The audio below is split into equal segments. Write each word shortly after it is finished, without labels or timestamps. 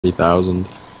30,000.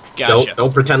 Gotcha.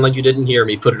 Don't pretend like you didn't hear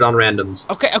me. Put it on randoms.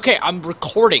 Okay, I'm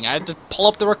recording. I have to pull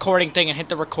up the recording thing and hit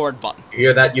the record button. You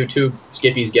hear that, YouTube?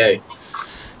 Skippy's gay.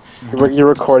 You're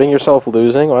recording yourself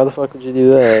losing? Why the fuck would you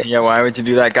do that? Yeah, why would you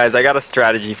do that, guys? I got a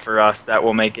strategy for us that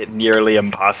will make it nearly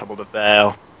impossible to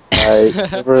fail.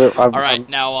 Alright,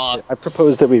 now, I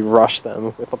propose that we rush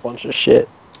them with a bunch of shit.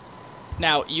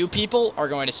 Now, you people are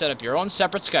going to set up your own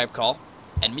separate Skype call,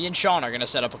 and me and Sean are going to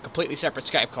set up a completely separate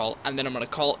Skype call, and then I'm going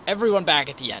to call everyone back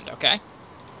at the end, okay?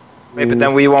 Wait, but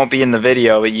then we won't be in the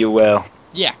video, but you will.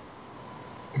 Yeah.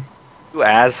 You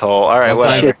asshole. Alright,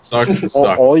 whatever. It sucks to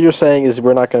suck. All you're saying is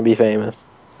we're not going to be famous.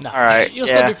 No. Alright, You'll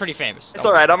yeah. still be pretty famous. It's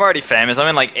alright, I'm already famous. I'm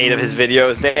in like 8 of his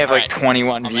videos. They have like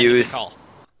 21 I'm ending the views. call.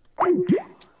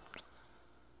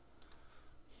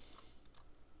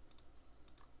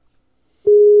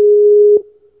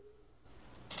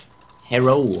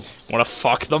 Hello. Wanna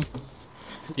fuck them?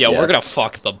 Yeah, Yeah. we're gonna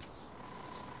fuck them.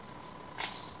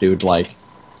 Dude, like,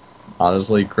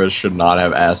 honestly, Chris should not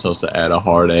have asked us to add a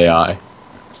hard AI.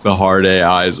 The hard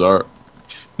AIs are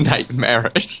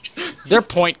nightmarish. They're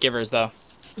point givers, though.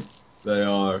 They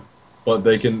are. But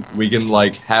we can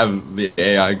like have the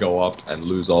AI go up and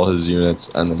lose all his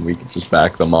units, and then we can just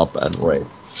back them up and wait.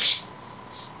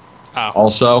 Oh.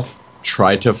 Also,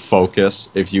 try to focus,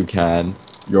 if you can,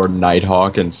 your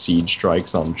Nighthawk and Siege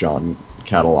Strikes on John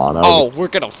Catalano. Oh, we're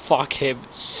gonna fuck him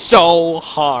so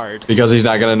hard. Because he's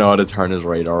not gonna know how to turn his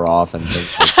radar off and think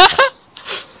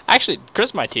Actually,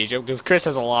 Chris might teach him, because Chris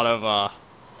has a lot of,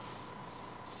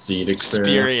 seed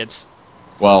experience.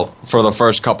 Well, for the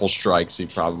first couple strikes, he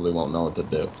probably won't know what to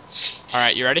do.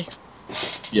 Alright, you ready?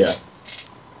 Yeah.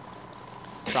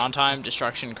 Cron time,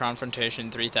 destruction, confrontation,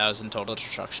 3,000, total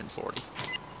destruction, 40.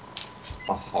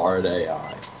 A hard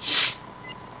AI.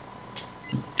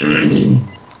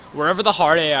 Wherever the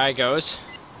hard AI goes,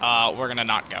 we're gonna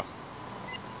not go.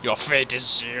 Your fate is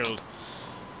sealed.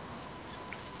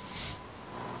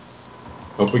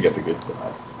 Hope we get the good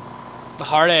side. The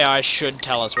hard AI should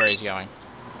tell us where he's going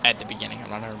at the beginning. I'm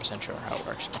not 100% sure how it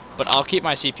works. But I'll keep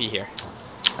my CP here.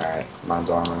 Alright, mine's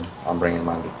armor. I'm bringing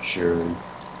mine to cheerlead.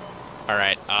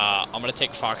 Alright, I'm gonna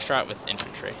take Foxtrot with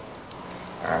infantry.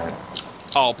 Alright.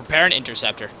 Oh, prepare an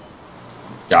interceptor.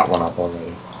 Got one up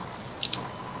already.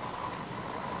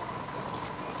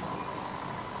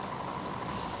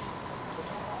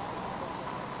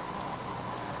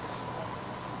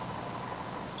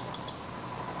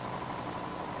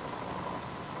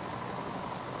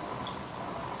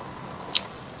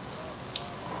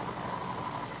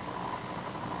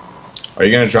 Are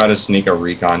you gonna try to sneak a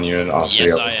recon unit off the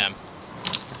Yes, other? I am.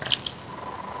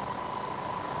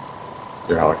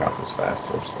 Your helicopter's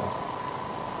faster, so.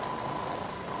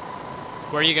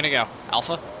 Where are you gonna go?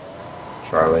 Alpha?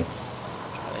 Charlie.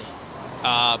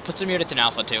 Put some units in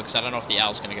Alpha too, because I don't know if the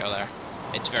Owl's gonna go there.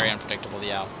 It's very unpredictable,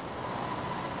 the Owl.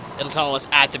 It'll tell us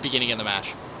at the beginning of the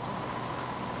match.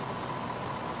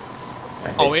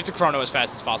 Oh, we have to chrono as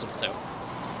fast as possible too.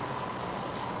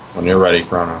 When you're ready,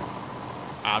 Chrono.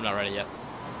 I'm not ready yet.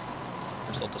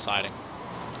 I'm still deciding.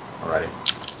 Alrighty.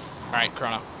 Alright,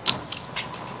 chrono.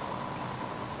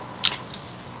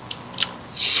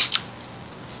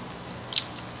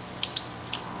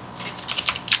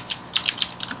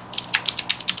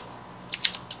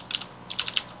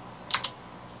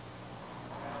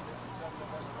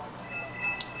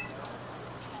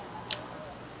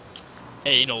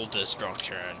 Anal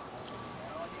destruction.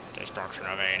 Destruction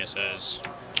of anuses.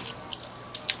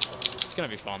 It's gonna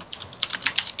be fun.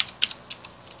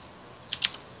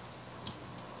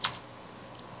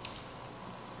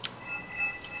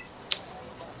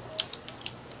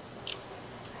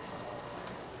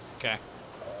 Okay.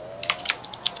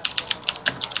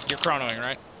 You're chronoing,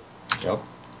 right? Yep.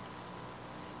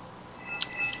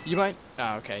 You might...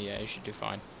 Oh, okay, yeah, you should do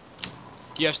fine.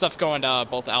 You have stuff going to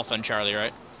both Alpha and Charlie,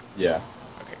 right? Yeah.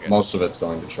 Okay, good. Most of it's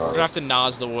going to We're Charlie. gonna have to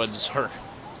Nas the woods, or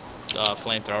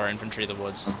flamethrower infantry the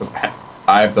woods.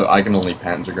 I can only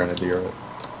Panzer Grenadier it.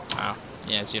 Oh,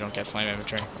 yeah, so you don't get flame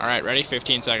infantry. Alright, ready?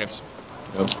 15 seconds.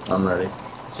 Yep, I'm ready.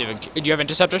 Let's see if I can... Do you have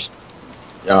interceptors?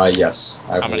 Yes.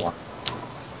 I have How many? one.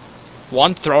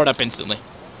 One, throw it up instantly.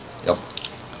 Yep.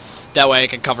 That way I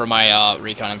can cover my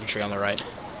recon infantry on the right.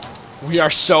 We are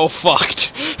so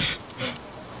fucked.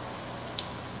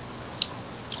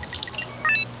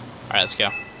 Alright, let's go.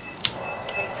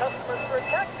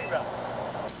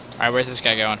 Alright, where's this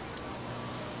guy going?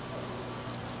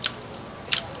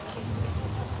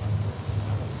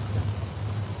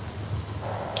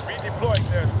 Redeploying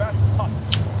there as fast as possible.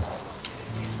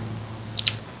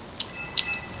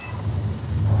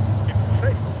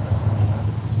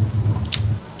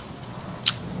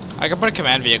 I can put a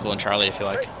command vehicle in Charlie if you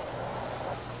like.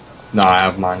 No, I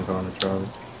have mine going to Charlie.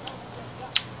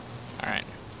 Alright.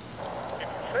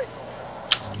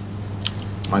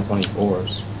 My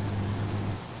 24s.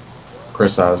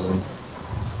 Chris has them.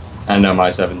 And my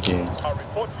 17s. I'll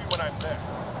report to you when I'm there.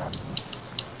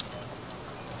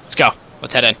 Let's go.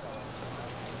 Let's head in.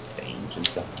 Danger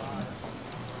zone.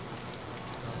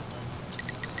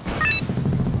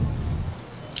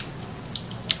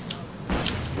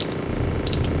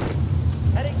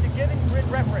 Heading to giving grid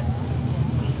reference.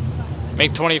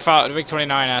 Make 25, make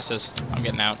 29 S's. I'm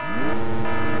getting out.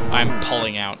 I'm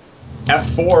pulling out.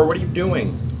 F4, what are you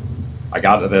doing? I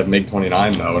got the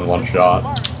MiG-29 though in one shot.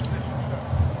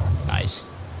 Nice.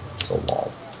 So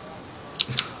lol.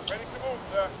 Ready to move,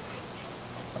 sir.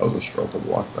 That was a stroke of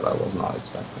luck that I was not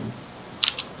expecting.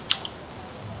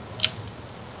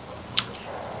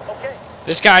 Okay.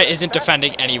 This guy isn't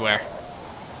defending anywhere.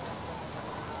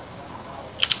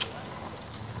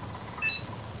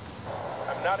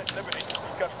 I'm not at liberty to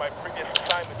discuss my previous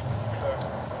assignments with you, sir.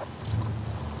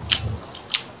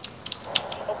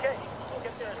 Okay, we'll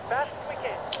get there as fast as we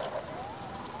can.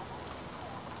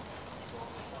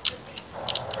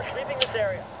 We're sweeping this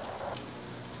area.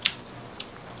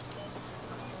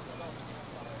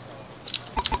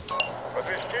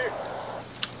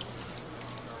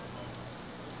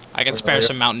 I can spare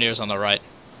some mountaineers on the right.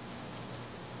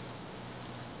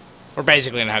 We're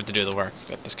basically gonna have to do the work,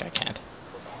 but this guy can't.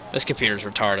 This computer's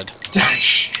retarded.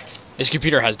 Shit. His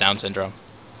computer has Down syndrome.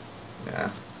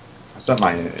 Yeah. I set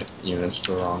my units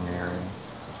to the wrong area.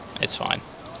 It's fine.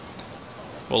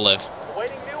 We'll live.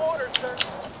 Awaiting new orders, sir.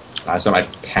 I set my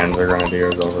Panzer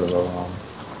Grenadiers over to the wrong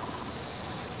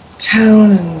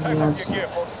town, and Pack up that's your gear,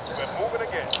 folks. We're moving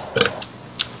again.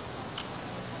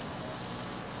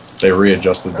 they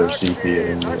readjusted their CP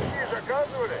in India.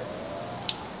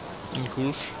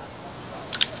 Cool.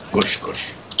 Gush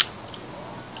gush.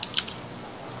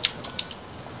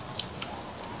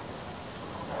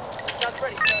 Shots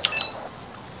ready, sir.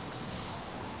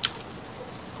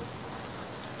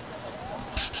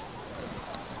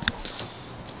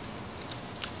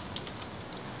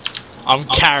 I'm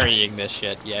carrying this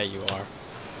shit. Yeah, you are.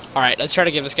 Alright, let's try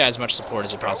to give this guy as much support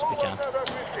as we possibly can.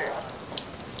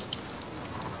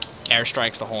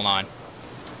 Airstrikes the whole 9.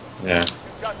 Yeah.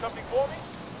 Got something for me?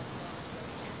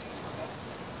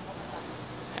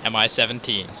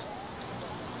 Mi-17s.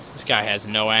 This guy has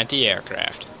no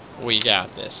anti-aircraft. We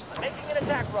got this. Making an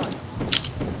attack run.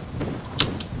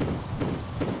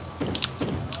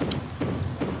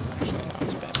 Actually, no,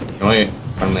 it's a bad idea. The only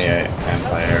friendly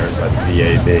anti-air is at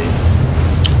VAB.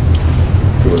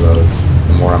 2 of those.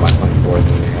 And more on my 24s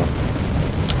than anything else.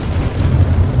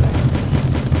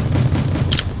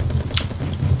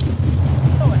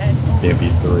 Go ahead.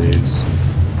 VAB3s.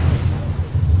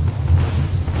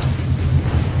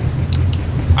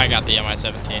 I got the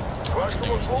Mi-17.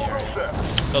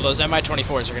 So those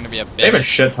Mi-24s are going to be a They have a bitch.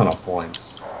 shit ton of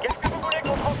points.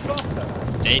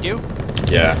 They do?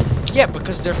 Yeah. Yeah,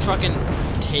 because they're fucking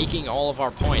taking all of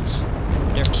our points.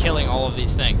 They're killing all of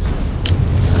these things.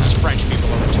 These French people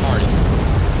are retarded.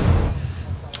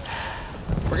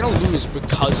 We're gonna lose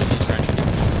because of these French people.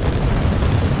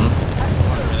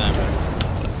 For them.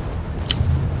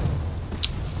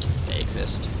 They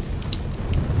exist.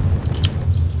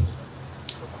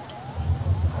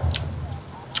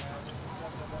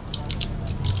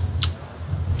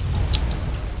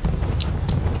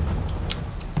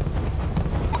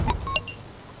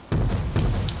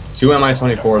 Two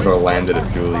Mi-24s are landed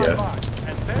at Juliet.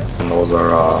 And those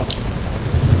are,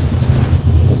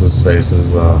 what's his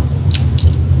face's,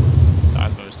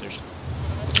 Dive boosters.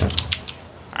 yeah. Alright,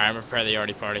 I'm gonna prepare the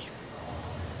Arty party.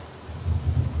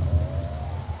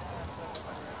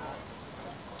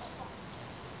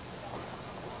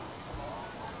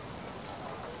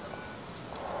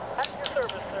 At your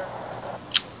service, sir.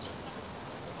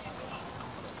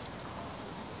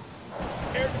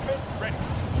 Air defense ready.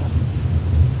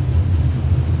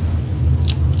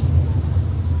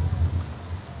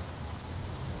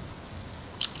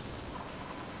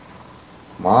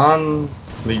 Come on,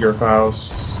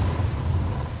 Fliegerfausts.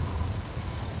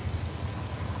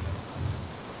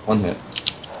 One hit.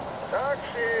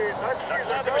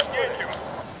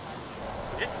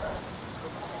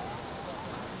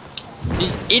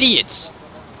 These idiots!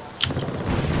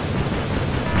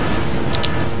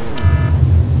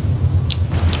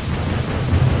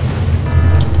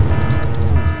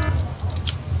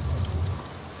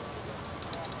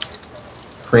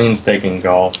 Crean's taking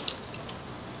golf.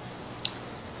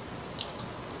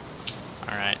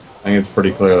 Alright. I think it's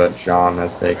pretty clear that John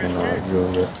has taken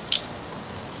Juliet.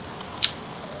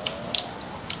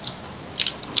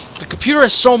 computer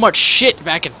has so much shit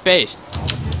back at base.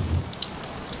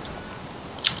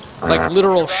 Like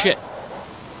literal shit.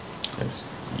 There's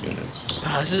units.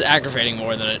 This is aggravating me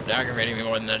more than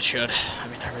it should. I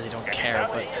mean, I really don't care,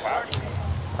 but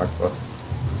Hardcore.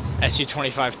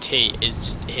 SU-25T is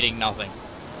just hitting nothing.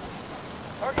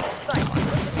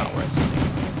 Not worth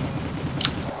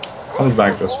it. Comes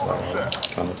back this way.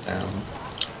 Comes down.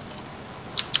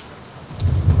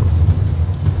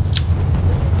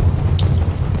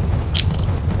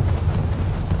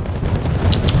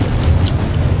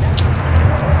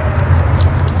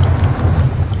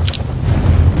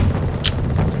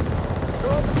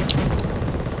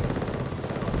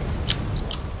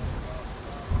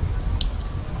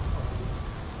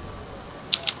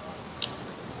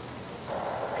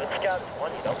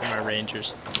 Look at my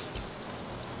Rangers.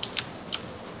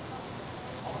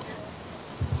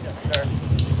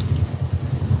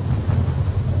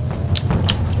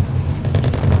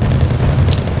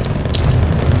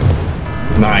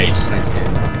 Nice.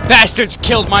 Bastards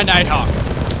killed my Nighthawk!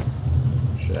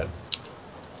 Shit.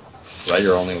 Is that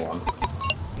your only one?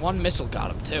 One missile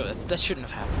got him too. That shouldn't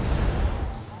have happened.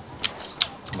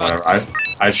 Whatever.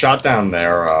 I shot down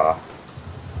there,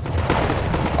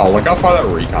 Oh, look how far that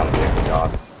recon vehicle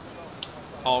got.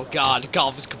 Oh god,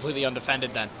 Golf is completely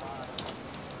undefended then.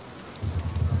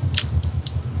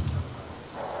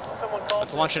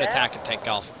 Let's launch an attack and take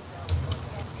Golf.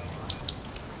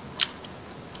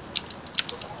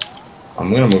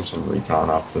 I'm gonna move some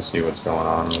recon up to see what's going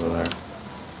on over there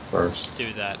first.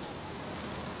 Do that.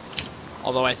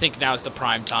 Although I think now is the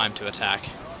prime time to attack.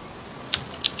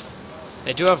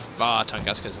 They do have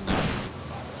Tunguskas in there.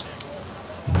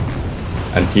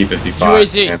 And T-55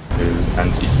 UAZ.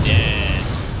 and NTC. Yeah.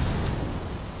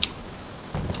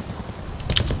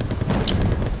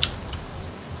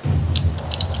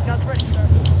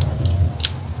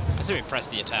 I say we press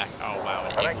the attack. Oh wow,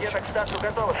 an English. That's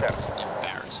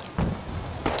embarrassing.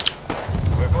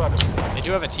 They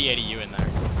do have a T-80U in there.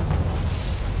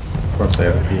 Of course they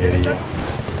have a T-80.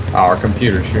 Oh, our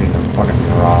computer's shooting them fucking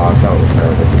raw. That was a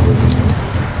terrible position.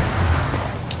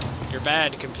 You're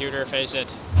bad, computer, face it.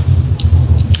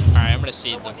 Alright, I'm gonna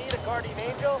seed them.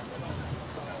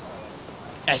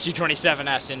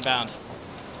 SU-27S inbound.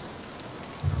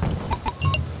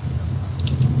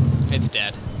 It's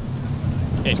dead.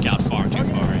 It got far too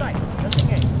far.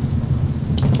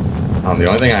 The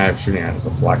only thing I have shooting at is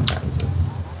a flak panzer.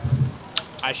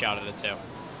 I shot at it too.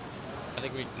 I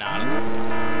think we nodded.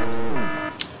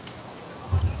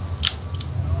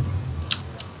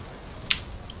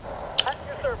 At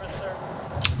your service, sir.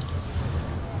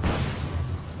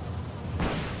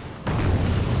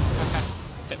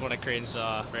 Hit one of Crane's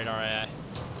radar AI.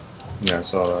 Yeah, I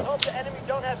saw that. Hope the enemy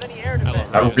don't have any air I love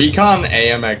defense. That recon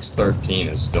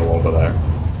AMX-13 is still over there.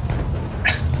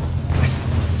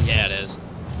 Yeah, it is.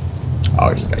 Oh,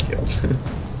 he just got killed.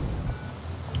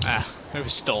 It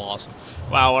was still awesome.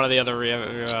 Wow, one of the other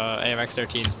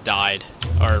AMX-13s died.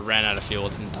 Or ran out of fuel,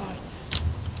 didn't die.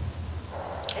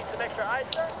 Need some extra ice,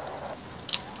 sir?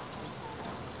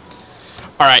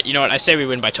 Alright, you know what? I say we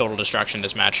win by total destruction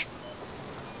this match.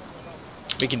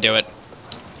 We can do it.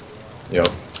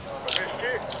 Yep.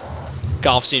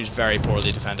 Golf seems very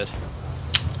poorly defended.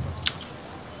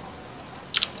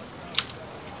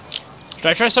 Should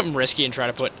I try something risky and try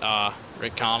to put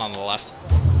recon on the left?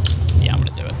 Yeah, I'm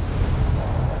gonna do it.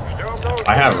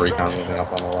 I have recon moving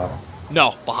up on the left.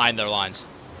 No, behind their lines.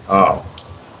 Oh.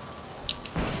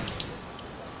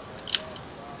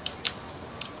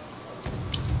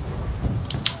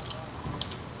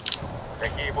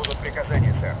 Какие будут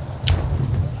приказания, сэр?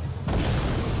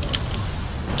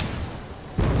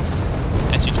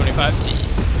 SU-25T.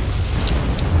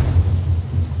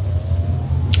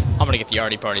 I'm gonna get the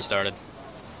arty party started.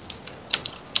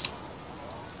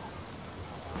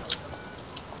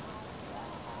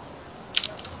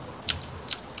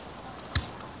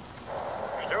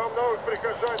 Ждем новых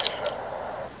приказаний, сэр.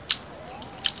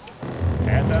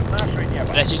 Это наше небо.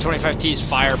 But SU-25T is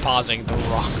fire pausing the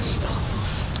wrong stuff.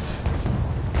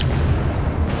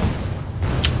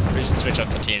 We should switch up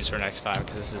the teams for next time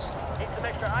because this is Need some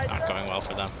extra ice, not sir? going well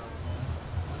for them.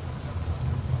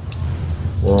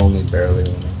 We're only barely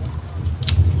winning.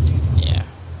 Yeah.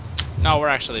 No, we're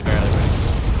actually barely winning.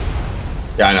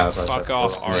 Yeah, I know. So Fuck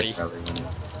off, Artie. Есть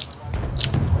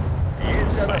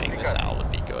для нас Fighting this приказ. out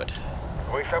would be good.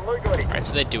 Вы со мной говорите? Alright,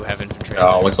 so they do have infantry.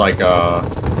 Looks like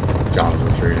John's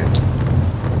retreating.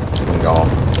 From golf.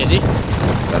 Is he?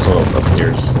 That's what it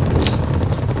appears.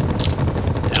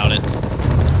 Doubt it.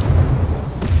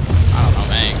 I don't know,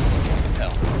 man. Can't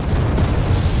tell.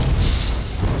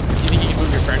 Do you think you can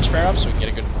move your French spare up so we can get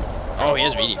a good... Oh, he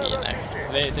has VDV in there.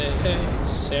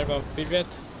 serva privet,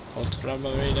 od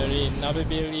framovideri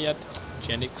nabibiliet,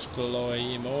 genix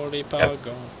ploi mori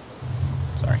pago.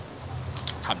 Sorry.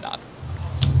 I'm not.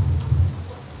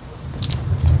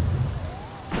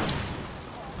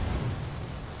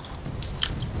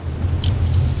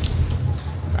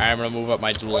 Alright, I'm gonna move up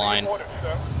my line. Orders,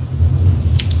 sir.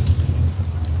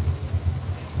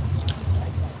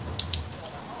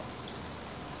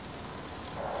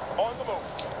 On the move.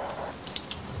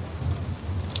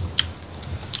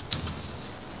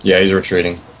 Yeah, he's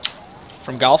retreating.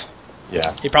 From Golf?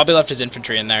 Yeah. He probably left his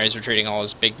infantry in there. He's retreating all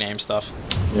his big name stuff.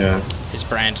 Yeah. His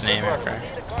brand name. Okay.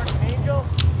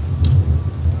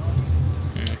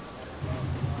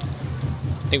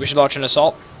 Think we should launch an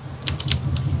assault?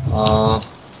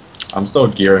 I'm still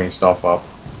gearing stuff up.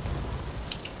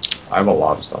 I have a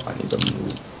lot of stuff I need to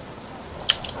move.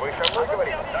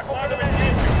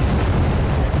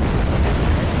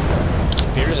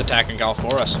 Peter's attacking Golf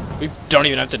for us. We don't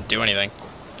even have to do anything.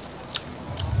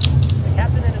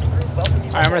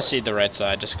 Alright, I'm gonna cede the right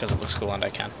side just because it looks cool and I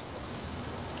can.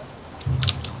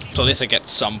 So at least I get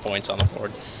some points on the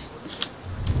board.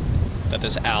 That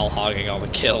this Al hogging all the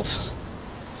kills.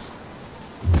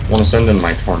 I want to send in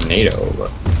my tornado,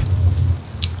 but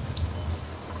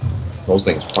those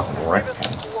things fucking wreck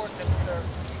tanks.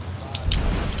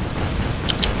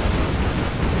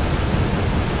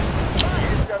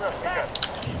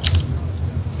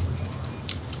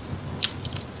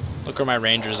 Look where my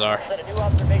rangers are.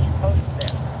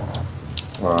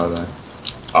 Where are they?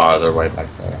 Ah, they're right back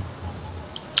there.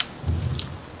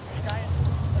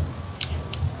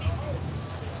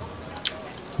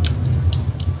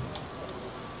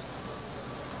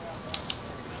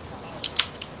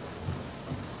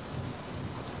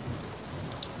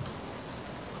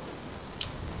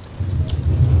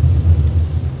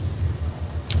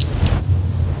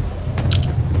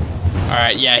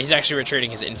 Alright, yeah, he's actually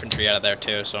retreating his infantry out of there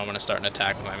too, so I'm gonna start an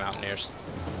attack with my mountaineers.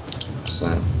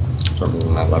 Start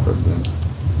moving that leopard in.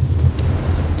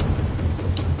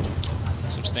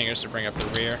 Some stingers to bring up the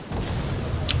rear,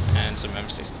 and some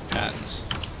M60 patents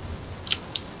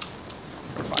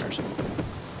for fires.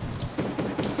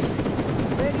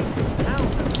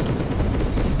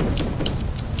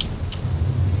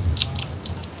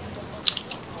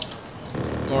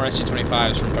 More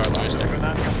SC-25s from Darlines there.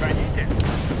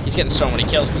 He's getting so many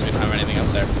kills because we don't have anything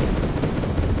up there.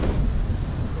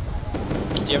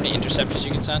 Do you have any interceptors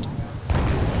you can send?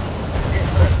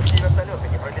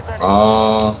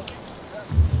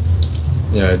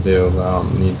 Yeah, I do, but I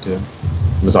don't need to.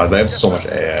 Besides, I have so much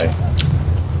AA.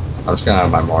 I'm just gonna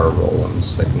have my mortar roll and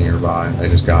stick nearby. I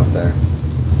just got there.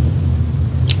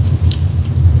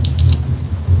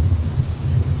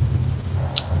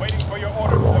 Waiting for your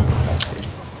Mortar orders, roll sir. and pesky.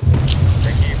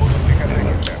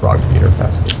 Frog feeder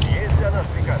pesky.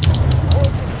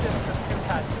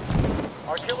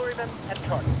 Artillerymen and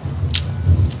target.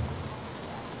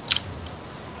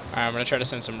 Alright, I'm gonna try to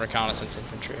send some reconnaissance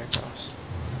infantry across.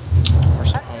 Or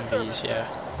some Humvees, yeah.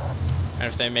 And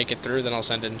if they make it through, then I'll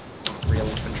send in real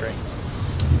infantry.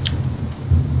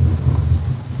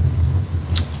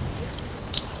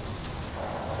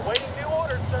 Waiting new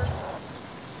orders, sir.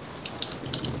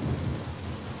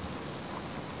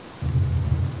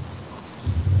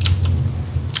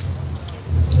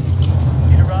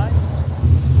 Need a ride?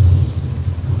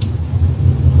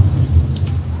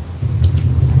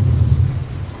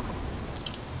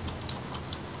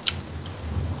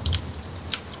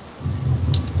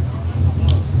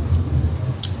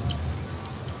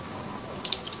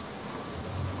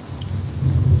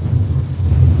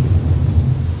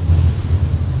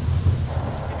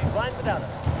 You'd be blind without us.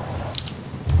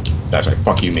 That's like,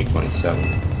 fuck you, make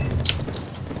 27.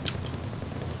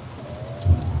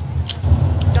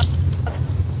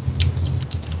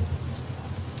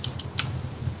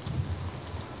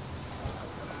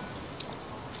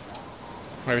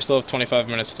 Alright, we still have 25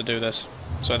 minutes to do this,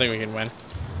 so I think we can win.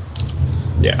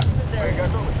 Yeah.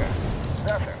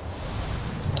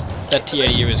 That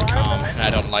TAU is calm, and I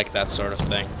don't like that sort of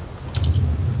thing.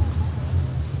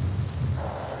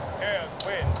 Air,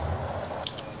 wind.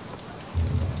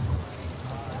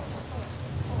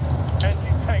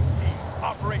 Anti-tank team,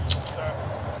 operational, sir.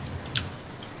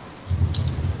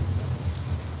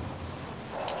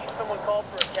 Someone called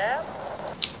for a cab?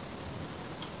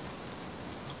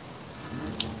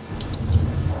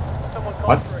 Someone called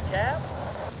What? for a cab?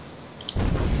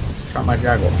 Got my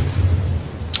Jaguar.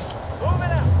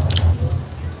 Moving out.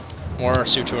 More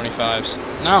Su-25s.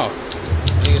 No! I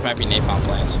think these might be napalm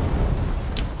planes.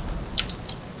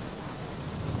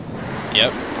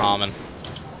 Yep, common.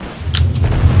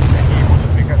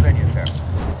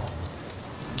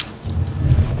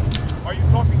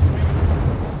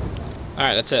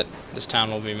 Alright, that's it. This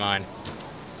town will be mine.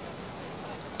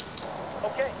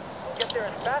 Okay, we'll get there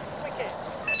as fast as we can.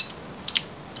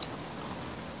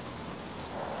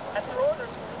 At your orders.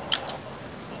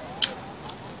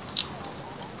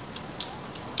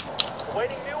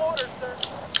 Awaiting new orders, sir.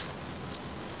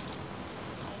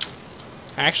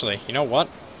 Actually, you know what?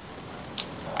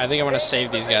 I think I'm gonna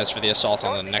save these guys for the assault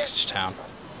on the next town.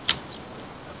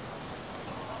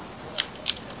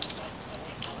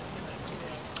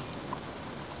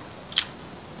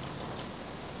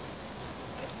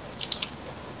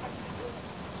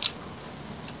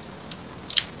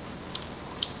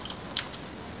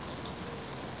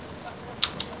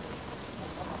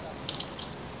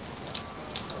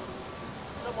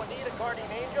 Someone need a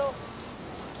guardian angel?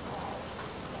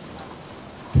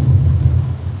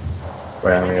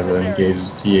 Wait, I'm gonna engage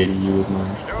this T-80U with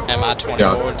mine.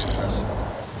 MI-24Ds.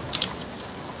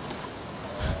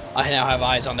 I now have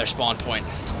eyes on their spawn point.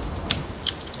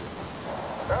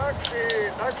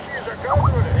 Nazis are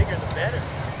going with it. Bigger the better.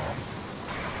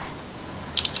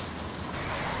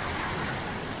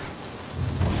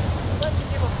 Let's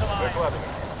give them some eyes.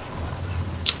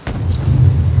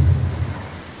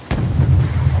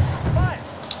 Fire!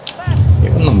 Fast!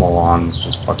 Even the Milans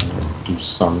just fucking do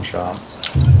sun shots.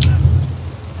 Just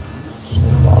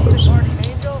bothers me. Guardian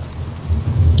angel?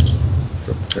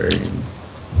 Preparing.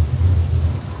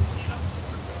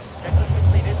 Checklist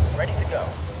completed. Ready to go.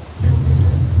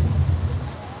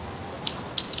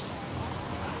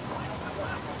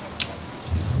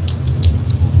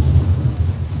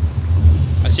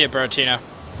 I see it, Buratino.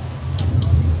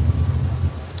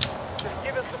 Just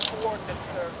give us some coordinates,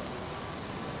 sir.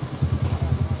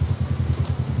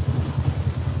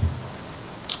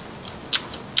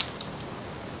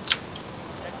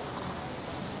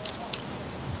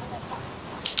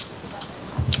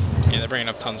 Yeah, they're bringing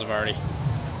up tons of arty.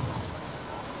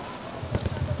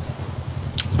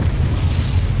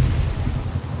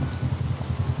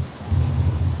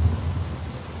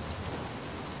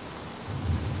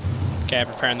 Okay, I'm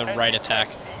preparing the right attack.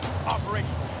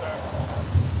 Operational, sir.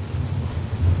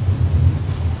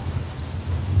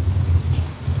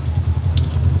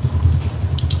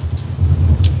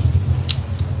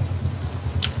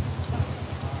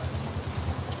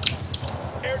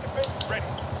 Air defense ready.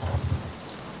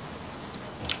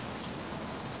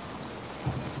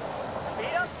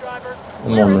 Speed up, driver.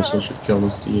 One more missile should kill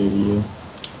this T-80U.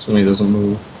 So he doesn't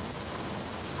move.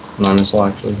 My missile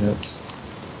actually hits.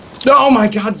 Oh my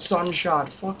god,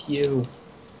 sunshot! Fuck you.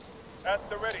 At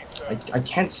the ready, sir. I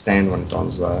can't stand when it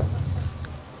does that.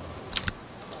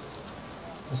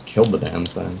 Just killed the damn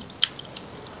thing.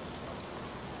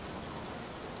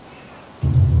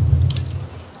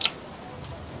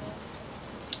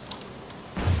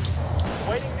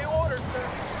 Waiting new orders, sir.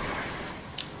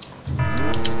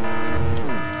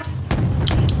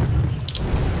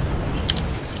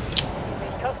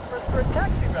 Need customers for a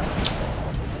taxi route.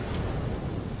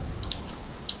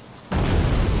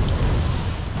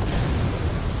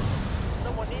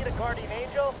 Someone need a guardian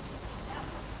angel?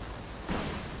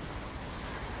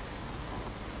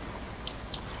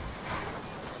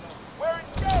 We're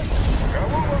engaged!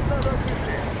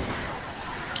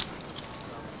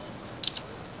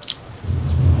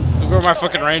 Look where my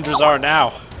fucking rangers are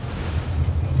now.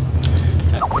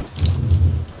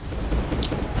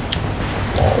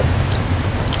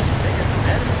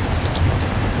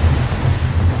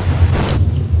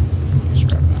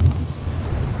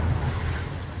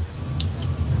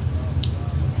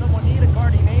 Someone need a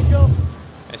guardian angel?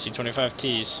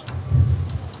 SU-25Ts.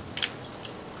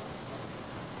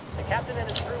 The captain and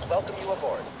his crew welcome you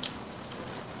aboard.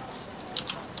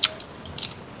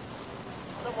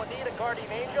 Someone need a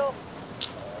guardian angel?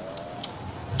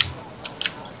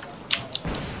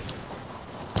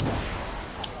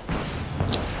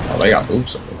 Oh, they got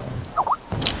boots over there.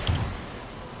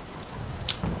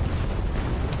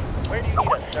 Where do you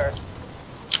need us, sir?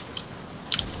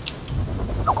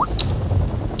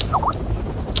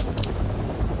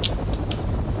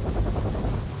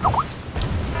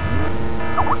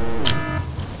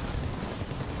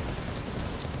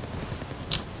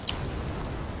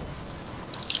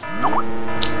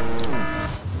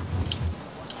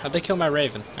 How'd they kill my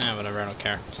Raven? Eh, whatever, I don't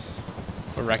care.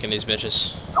 We're wrecking these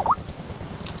bitches.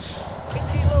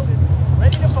 PT loaded.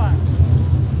 Ready to fire.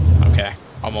 Okay,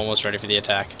 I'm almost ready for the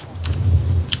attack.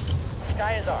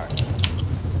 Sky is ours.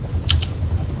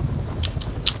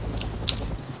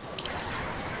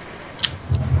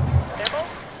 Ammo?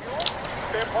 Fuel?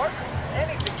 Spare parts?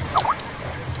 Anything.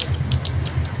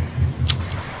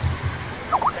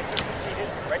 Checklist completed.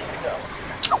 Ready to go.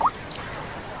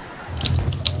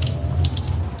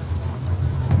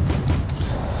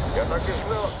 Так и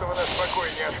знал, что вы нас в покое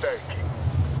не оставите.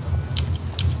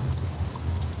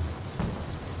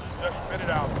 Just spit it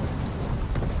out.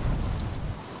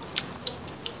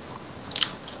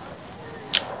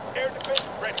 Air defense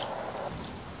ready.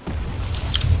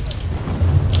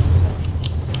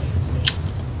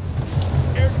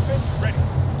 Air defense ready.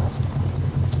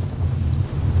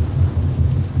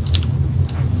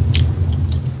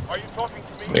 Are you talking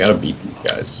to me? We gotta beat these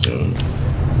guys soon.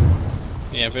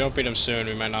 Yeah, if we don't beat him soon,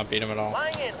 we might not beat him at all.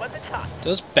 Lying in, weapons hot.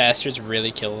 Those bastards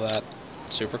really kill that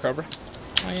Super Cobra?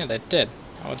 Oh yeah, they did.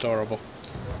 How adorable.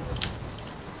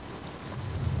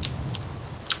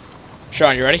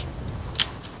 Sean, you ready?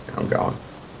 I'm going.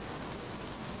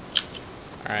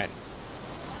 Alright,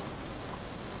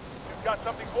 You got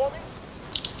something for me?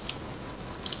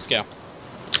 let's go.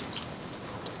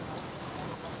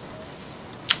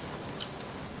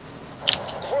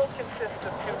 The world consists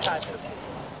of two types of people.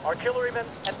 Artillerymen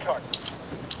and targets.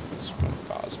 Smoke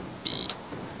pause B.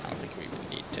 I don't think we even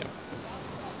need to.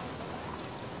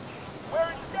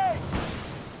 Where is Jay?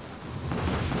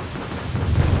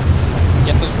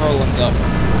 Get those Rolands up.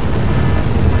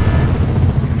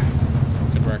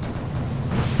 Good work.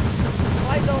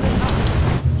 Flight zone is hot.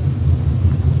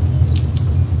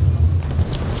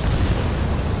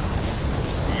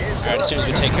 Alright, as soon as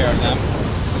we take care of them,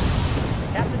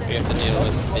 Captain we have to deal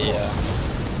with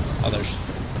the others.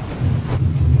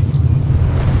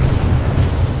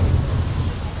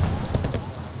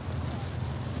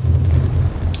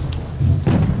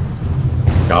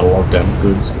 Gotta love them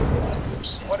good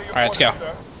skills. What are you Alright, let's go.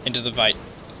 sir? Into the fight.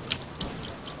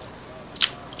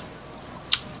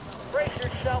 Brace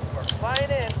yourself for flying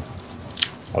in.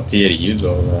 I'll T80U's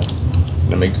over there.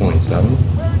 Gonna make 27.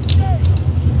 Where is Jay?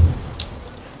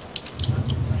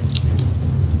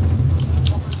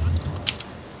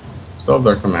 Still have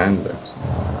their command decks.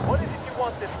 What is it you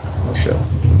want this time? Oh shit.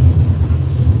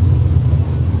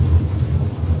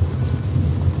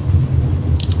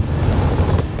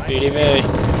 BDV. The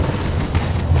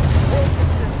world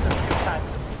consists of two types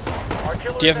of people.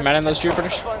 Artillerymen Do you have men in those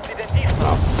Jupiters? funds identities.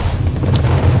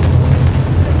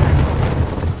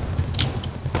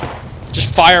 Just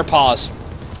fire pause.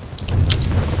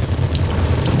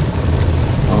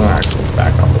 I'm gonna actually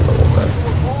back up a little bit.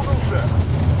 Approval, sir.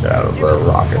 Get out of the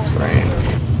rocket's range.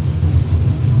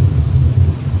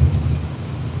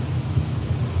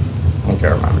 I don't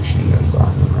care if my machine guns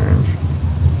aren't in range.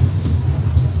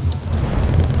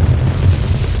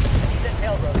 Need a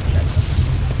tail rotor check.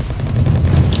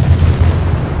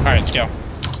 Alright, let's go.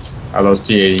 Are those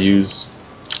T80Us?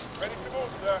 Ready to move,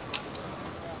 sir.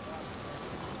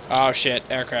 Oh shit,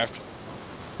 aircraft.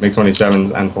 Make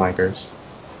 27s and flankers.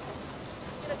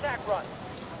 An attack run.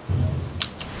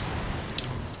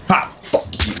 Ha!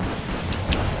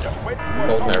 Just wait for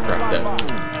Both it. aircraft dead.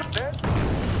 And then,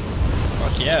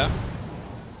 Fuck yeah.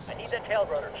 I need that tail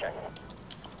rotor check.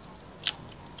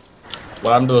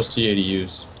 What happened to those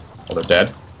T80Us? Oh, they're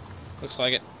dead? Looks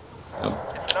like it. It's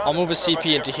not I'll move a from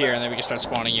CP into here and then we can start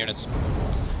spawning units.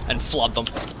 And flood them.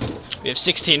 We have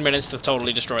 16 minutes to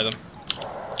totally destroy them.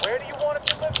 Where do you want it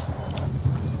to live?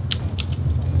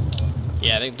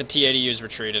 Yeah, I think the T-80U's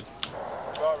retreated.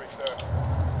 Sorry, sir.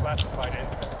 Classified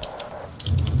incident.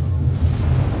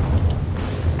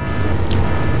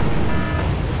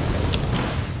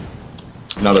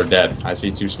 No, they're dead. I see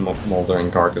two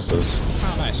smoldering carcasses.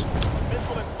 Oh, nice.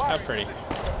 Missile and How firing pretty. position.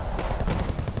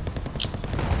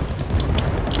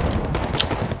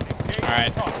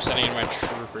 Alright, I'm sending in my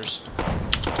troopers.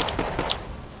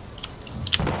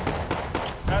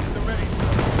 That's the ready.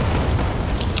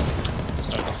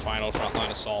 Start the final frontline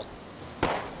assault.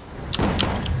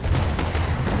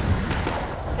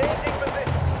 Changing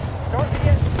position. Start the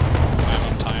engine. My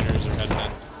Montiners are heading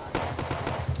in.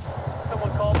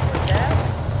 Someone called for a cab.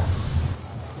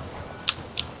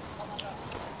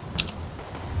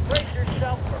 Brace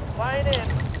yourself for flying in.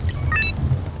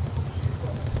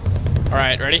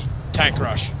 Alright, ready? Tank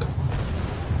rush.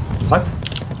 What?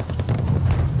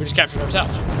 We just captured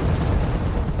ourselves.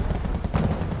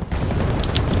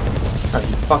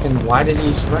 Why did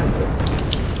he surrender?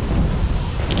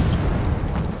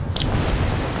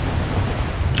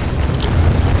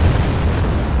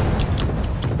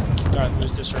 Darth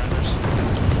lose their surrenders.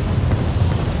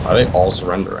 Are they all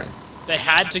surrendering? They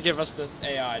had to give us the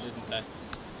AI, didn't they?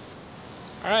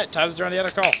 Alright, time to join the other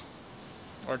call.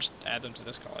 Or just add them to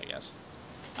this call, I guess.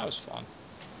 That was fun.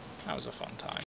 That was a fun time.